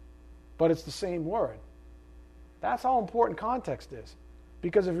perfect. But it's the same word. That's how important context is.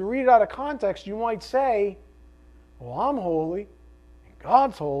 Because if you read it out of context, you might say, Well, I'm holy, and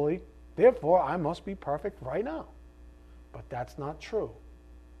God's holy, therefore I must be perfect right now. But that's not true.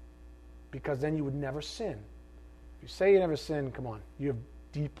 Because then you would never sin. If you say you never sin, come on, you have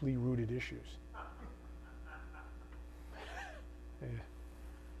deeply rooted issues. Yeah.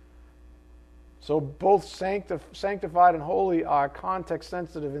 So both sanctified and holy are context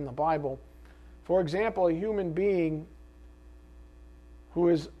sensitive in the Bible. For example, a human being who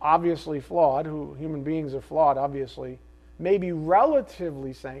is obviously flawed, human beings are flawed, obviously, may be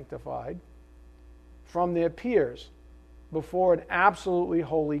relatively sanctified from their peers before an absolutely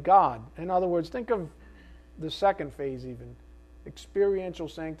holy God. In other words, think of the second phase even, experiential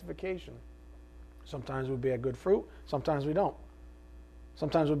sanctification. Sometimes we bear good fruit, sometimes we don't.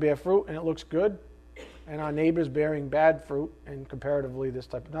 Sometimes we bear fruit and it looks good, and our neighbor's bearing bad fruit, and comparatively this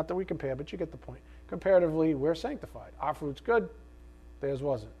type, not that we compare, but you get the point. Comparatively, we're sanctified. Our fruit's good, theirs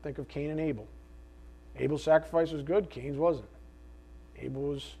wasn't. Think of Cain and Abel. Abel's sacrifice was good, Cain's wasn't. Abel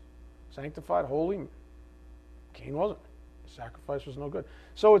was sanctified, holy, Cain wasn't. The sacrifice was no good.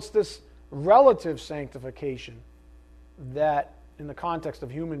 So it's this relative sanctification that, in the context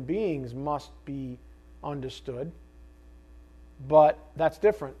of human beings, must be understood. But that's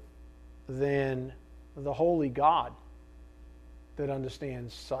different than the holy God that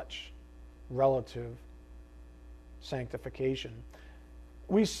understands such relative sanctification.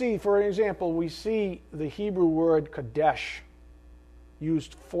 We see, for example, the Hebrew word kadesh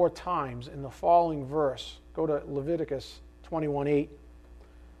used 4 times in the following verse. Go to Leviticus 21:8.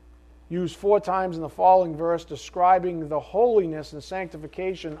 Used 4 times in the following verse, describing the holiness and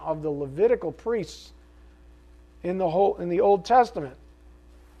sanctification of the Levitical priests in the Old Testament.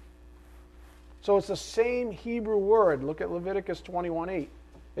 So it's the same Hebrew word. Look at Leviticus 21:8.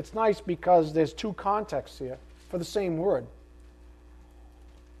 It's nice because there's 2 contexts here for the same word.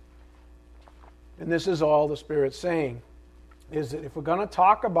 And this is all the Spirit's saying, is that if we're going to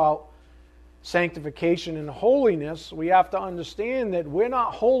talk about sanctification and holiness, we have to understand that we're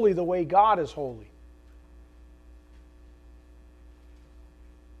not holy the way God is holy.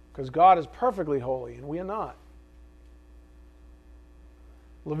 Because God is perfectly holy, and we are not.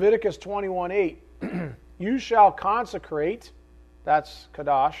 Leviticus 21:8, you shall consecrate, that's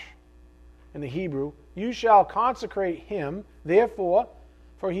Kadash in the Hebrew, you shall consecrate him, therefore,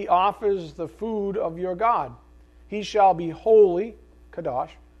 for he offers the food of your God. He shall be holy, Kadash,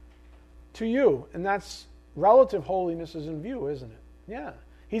 to you. And that's relative holiness is in view, isn't it? Yeah.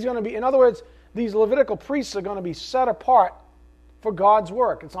 He's going to be, in other words, these Levitical priests are going to be set apart for God's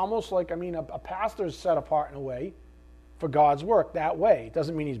work. It's almost like, a pastor is set apart in a way for God's work that way. It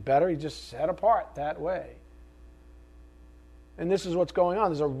doesn't mean he's better, he's just set apart that way. And this is what's going on.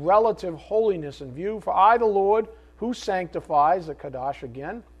 There's a relative holiness in view. For I, the Lord, who sanctifies, the Kadash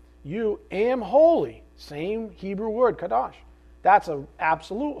again, you am holy. Same Hebrew word, Kadash. That's an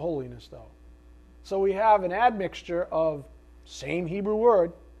absolute holiness, though. So we have an admixture of same Hebrew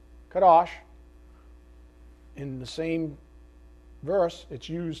word, Kadash. In the same verse, it's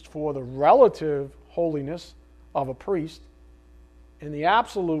used for the relative holiness of a priest and the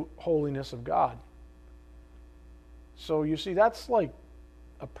absolute holiness of God. So you see, that's like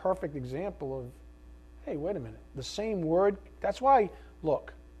a perfect example of, hey, wait a minute, the same word. That's why,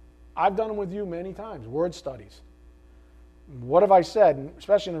 look, I've done them with you many times, word studies. What have I said,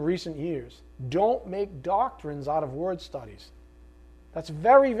 especially in recent years? Don't make doctrines out of word studies. That's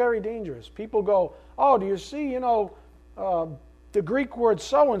very, very dangerous. People go, oh, do you see, the Greek word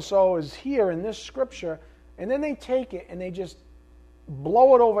so-and-so is here in this scripture, and then they take it and they just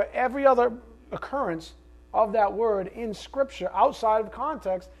blow it over every other occurrence of that word in Scripture outside of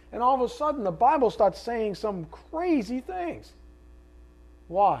context, and all of a sudden the Bible starts saying some crazy things.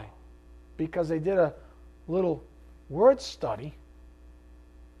 Why? Because they did a little word study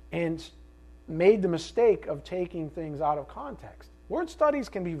and made the mistake of taking things out of context. Word studies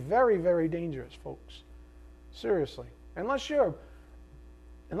can be very, very dangerous, folks. Seriously. Unless you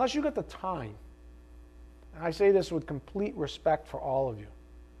got the time, and I say this with complete respect for all of you,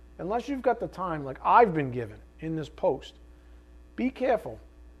 unless you've got the time like I've been given in this post, be careful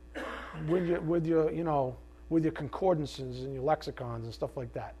with your concordances and your lexicons and stuff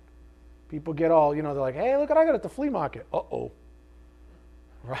like that. People get all, they're like, hey, look what I got at the flea market. Uh-oh.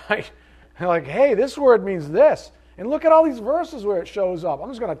 Right? They're like, hey, this word means this. And look at all these verses where it shows up. I'm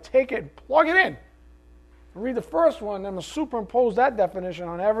just going to take it and plug it in. Read the first one, and I'm going to superimpose that definition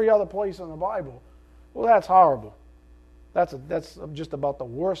on every other place in the Bible. Well, that's horrible. That's just about the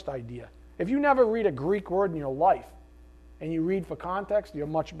worst idea. If you never read a Greek word in your life and you read for context, you're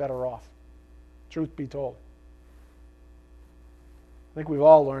much better off. Truth be told. I think we've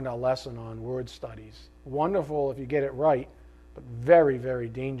all learned our lesson on word studies Wonderful if you get it right, but very, very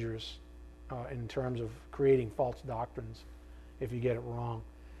dangerous in terms of creating false doctrines if you get it wrong.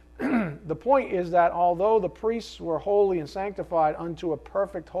 The point is that although the priests were holy and sanctified unto a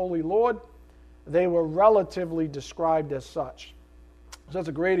perfect holy Lord, they were relatively described as such. So that's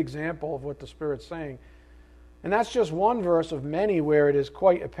a great example of what the Spirit's saying. And that's just one verse of many where it is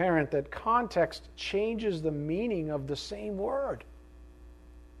quite apparent that context changes the meaning of the same word.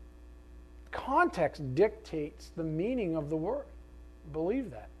 Context dictates the meaning of the word.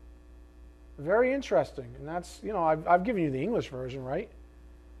 Believe that. Very interesting. And that's, I've given you the English version, right?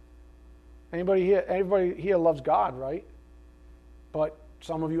 Anybody here loves God, right? But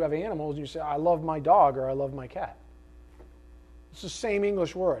some of you have animals and you say, I love my dog or I love my cat. It's the same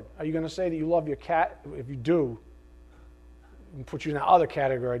English word. Are you going to say that you love your cat? If you do, I can put you in that other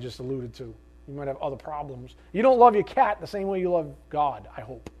category I just alluded to. You might have other problems. You don't love your cat the same way you love God, I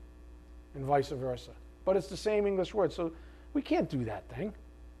hope, and vice versa. But it's the same English word. So we can't do that thing.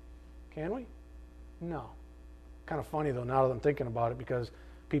 Can we? No. Kind of funny, though, now that I'm thinking about it, because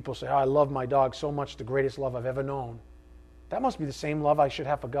people say, I love my dog so much, the greatest love I've ever known. That must be the same love I should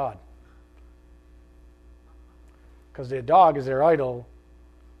have for God. Because their dog is their idol.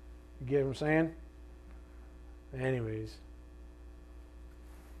 You get what I'm saying? Anyways.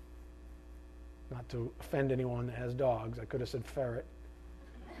 Not to offend anyone that has dogs. I could have said ferret.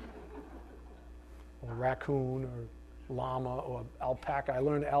 Or raccoon or llama or alpaca. I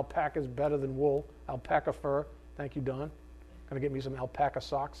learned alpaca is better than wool. Alpaca fur. Thank you, Don. Going to get me some alpaca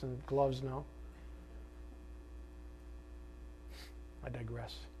socks and gloves now. I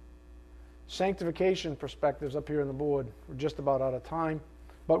digress. Sanctification perspectives up here on the board. We're just about out of time.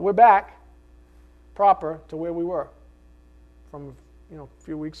 But we're back proper to where we were from a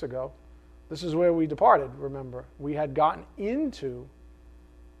few weeks ago. This is where we departed, remember. We had gotten into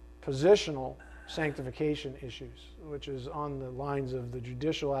positional sanctification issues, which is on the lines of the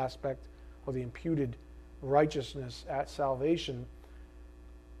judicial aspect or the imputed righteousness at salvation.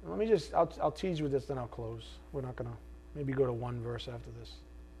 I'll tease you with this, then I'll close. We're not going to maybe go to one verse after this.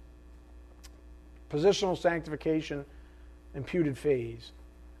 Positional sanctification, imputed phase.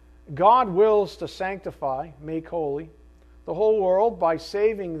 God wills to sanctify, make holy, the whole world by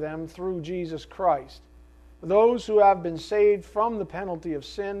saving them through Jesus Christ. Those who have been saved from the penalty of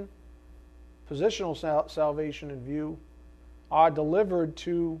sin, positional salvation in view, are delivered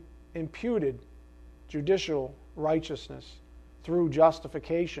to imputed judicial righteousness through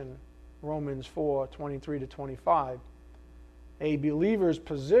justification, Romans 4:23-25. A believer's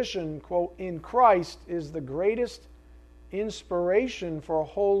position, quote, in Christ is the greatest inspiration for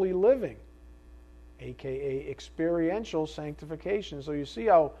holy living, aka experiential sanctification. So you see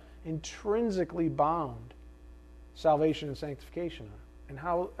how intrinsically bound salvation and sanctification are. And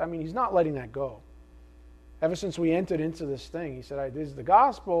how, he's not letting that go. Ever since we entered into this thing, he said, this is the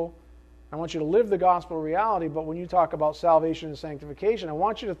gospel. I want you to live the gospel reality, but when you talk about salvation and sanctification, I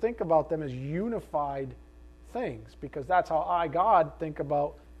want you to think about them as unified things, because that's how I, God, think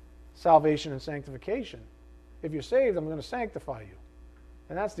about salvation and sanctification. If you're saved, I'm going to sanctify you.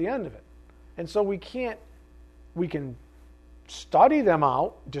 And that's the end of it. And so we can study them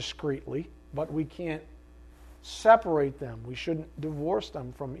out discreetly, but we can't separate them. We shouldn't divorce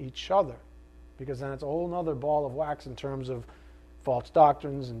them from each other, because then it's a whole other ball of wax in terms of false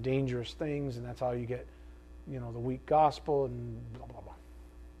doctrines and dangerous things, and that's how you get, the weak gospel and blah, blah, blah.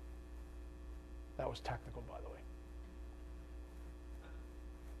 That was technical, by the way.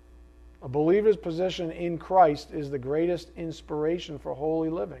 A believer's position in Christ is the greatest inspiration for holy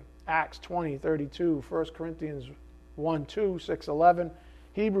living. Acts 20:32, 1 Corinthians 1:2, 6:11,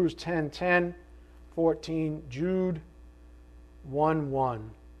 Hebrews 10:10, 14, Jude 1:1.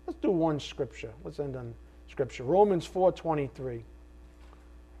 Let's do one scripture. Let's end on scripture. Romans 4:23.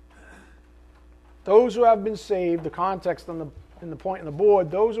 Those who have been saved, the context in the point on the board,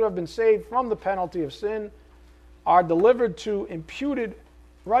 those who have been saved from the penalty of sin are delivered to imputed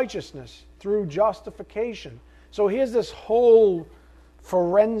righteousness through justification. So here's this whole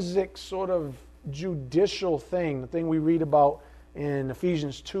forensic sort of judicial thing, the thing we read about in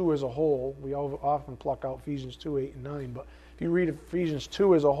Ephesians 2 as a whole. We often pluck out Ephesians 2, 8, and 9, but if you read Ephesians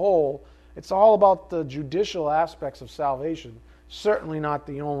 2 as a whole, it's all about the judicial aspects of salvation. Certainly not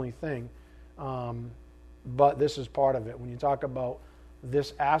the only thing, but this is part of it. When you talk about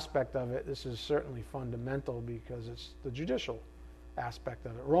this aspect of it, this is certainly fundamental because it's the judicial aspect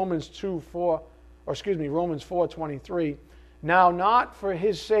of it. Romans 4:23. Now, not for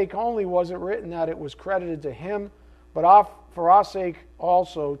his sake only was it written that it was credited to him, but for our sake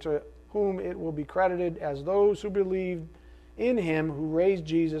also, to whom it will be credited as those who believed in him who raised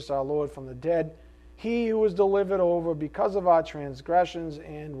Jesus our Lord from the dead. He who was delivered over because of our transgressions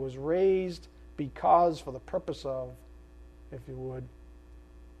and was raised because, for the purpose of, if you would,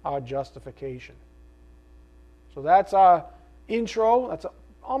 our justification. So that's our intro. That's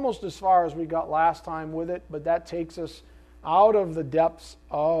almost as far as we got last time with it, but that takes us out of the depths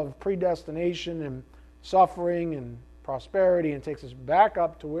of predestination and suffering and prosperity and takes us back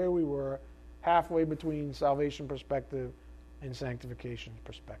up to where we were, halfway between salvation perspective and sanctification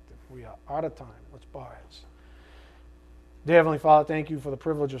perspective. We are out of time. Let's bow our heads. Dear Heavenly Father, thank you for the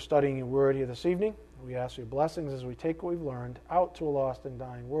privilege of studying your word here this evening. We ask for your blessings as we take what we've learned out to a lost and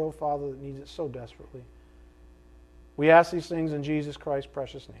dying world, Father, that needs it so desperately. We ask these things in Jesus Christ's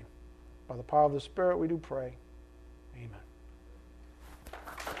precious name. By the power of the Spirit we do pray. Amen.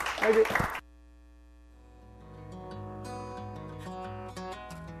 Thank you.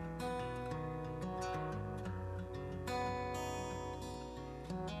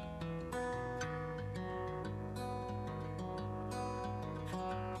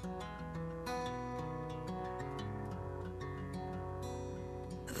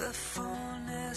 The phone